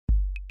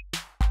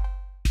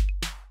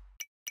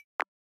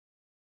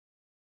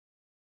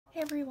Hey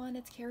everyone,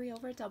 it's Carrie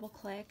over at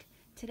DoubleClick.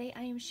 Today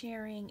I am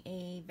sharing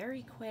a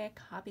very quick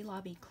Hobby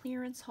Lobby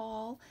clearance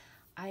haul.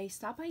 I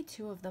stopped by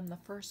two of them. The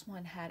first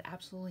one had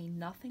absolutely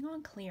nothing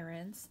on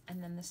clearance,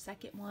 and then the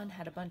second one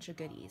had a bunch of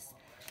goodies.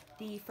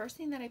 The first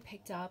thing that I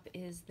picked up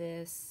is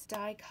this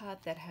die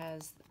cut that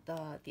has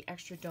the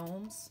extra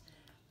domes,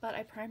 but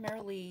I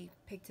primarily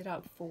picked it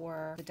up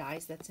for the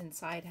dies that's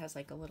inside. It has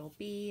like a little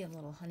bee and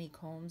little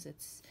honeycombs.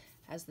 It's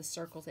has the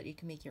circles that you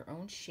can make your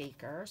own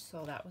shaker,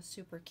 so that was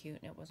super cute,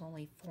 and it was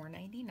only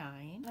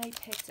 $4.99. I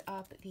picked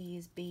up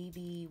these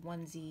baby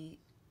onesie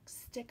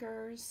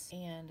stickers,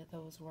 and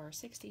those were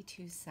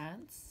 62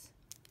 cents.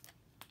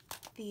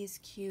 These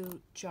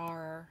cute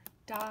jar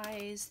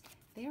dies,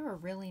 they're a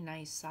really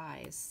nice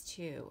size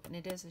too, and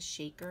it is a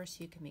shaker,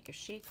 so you can make a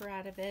shaker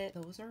out of it.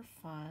 Those are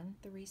fun.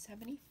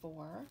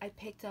 $3.74. I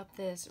picked up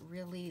this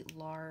really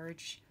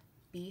large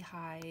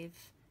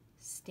beehive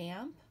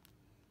stamp,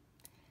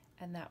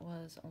 and that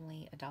was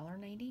only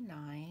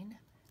 $1.99.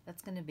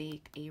 That's going to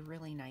make a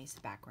really nice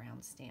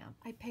background stamp.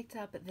 I picked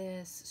up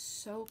this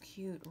so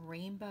cute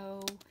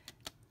rainbow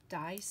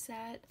die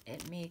set.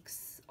 It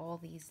makes all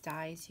these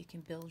dies. You can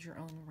build your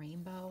own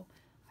rainbow.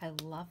 I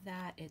love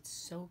that. It's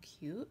so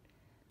cute.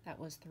 That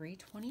was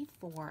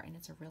 $3.24, and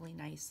it's a really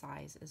nice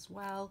size as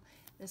well.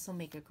 This will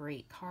make a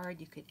great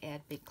card. You could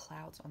add big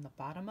clouds on the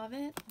bottom of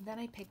it. Then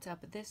I picked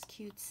up this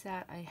cute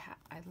set. I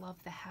love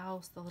the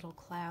house, the little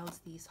clouds,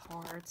 these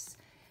hearts.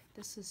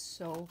 This is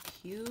so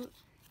cute,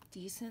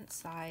 decent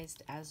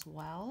sized as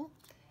well.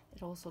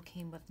 It also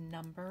came with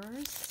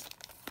numbers.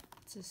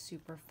 It's a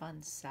super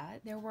fun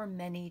set. There were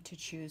many to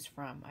choose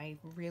from. I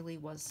really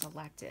was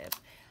selective.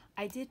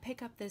 I did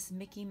pick up this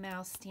Mickey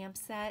Mouse stamp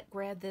set.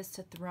 Grabbed this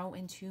to throw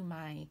into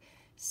my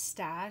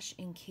stash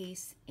in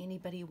case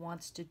anybody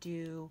wants to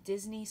do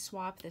Disney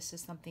swap. This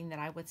is something that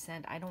I would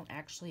send. I don't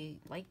actually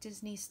like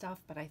Disney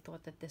stuff, but I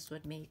thought that this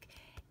would make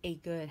a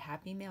good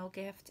Happy Mail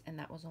gift, and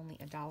that was only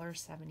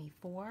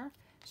 $1.74.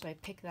 So I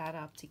picked that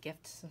up to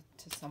gift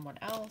to someone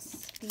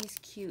else. These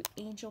cute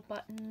angel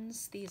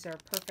buttons, these are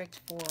perfect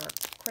for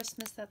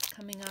Christmas that's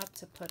coming up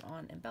to put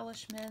on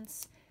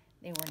embellishments.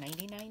 They were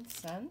 99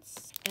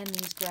 cents. And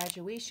these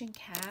graduation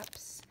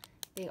caps,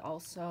 they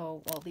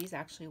also, well, these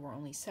actually were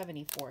only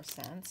 74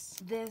 cents.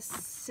 This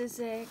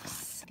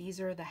Sizzix, these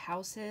are the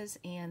houses,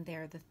 and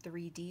they're the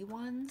 3D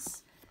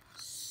ones.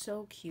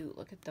 So cute.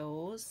 Look at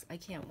those. I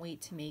can't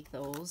wait to make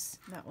those.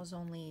 That was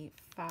only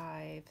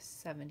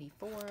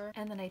 $5.74.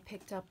 And then I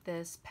picked up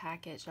this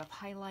package of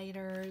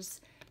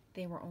highlighters.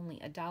 They were only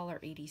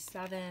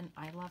 $1.87.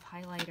 I love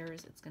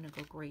highlighters. It's going to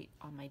go great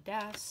on my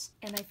desk.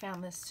 And I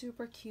found this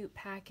super cute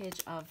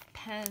package of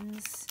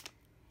pens,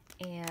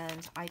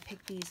 and I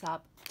picked these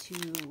up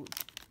to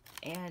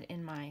add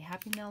in my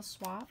Happy Mail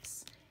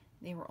swaps.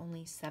 They were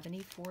only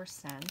 74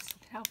 cents.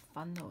 Look at how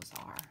fun those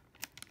are.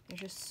 They're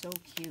just so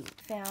cute.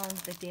 Found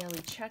the daily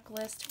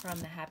checklist from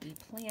the Happy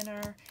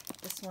Planner.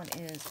 This one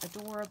is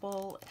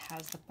adorable. It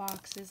has the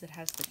boxes, it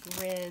has the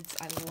grids.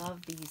 I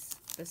love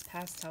this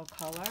pastel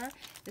color.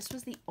 This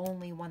was the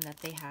only one that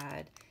they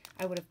had.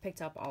 I would have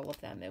picked up all of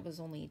them. It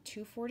was only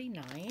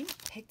 $2.49.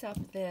 Picked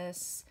up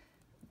this,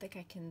 I think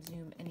I can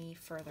zoom any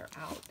further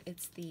out.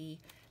 It's the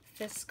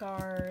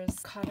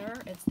Fiskars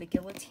cutter. It's the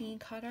guillotine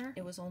cutter.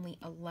 It was only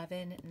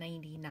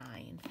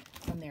 $11.99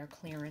 from their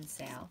clearance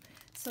sale.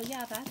 So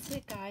yeah, that's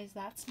it guys.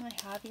 That's my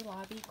Hobby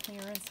Lobby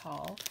clearance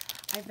haul.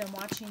 I've been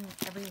watching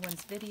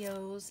everyone's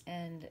videos,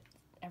 and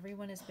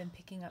everyone has been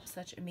picking up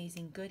such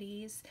amazing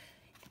goodies.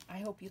 I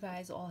hope you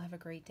guys all have a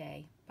great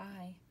day.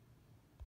 Bye.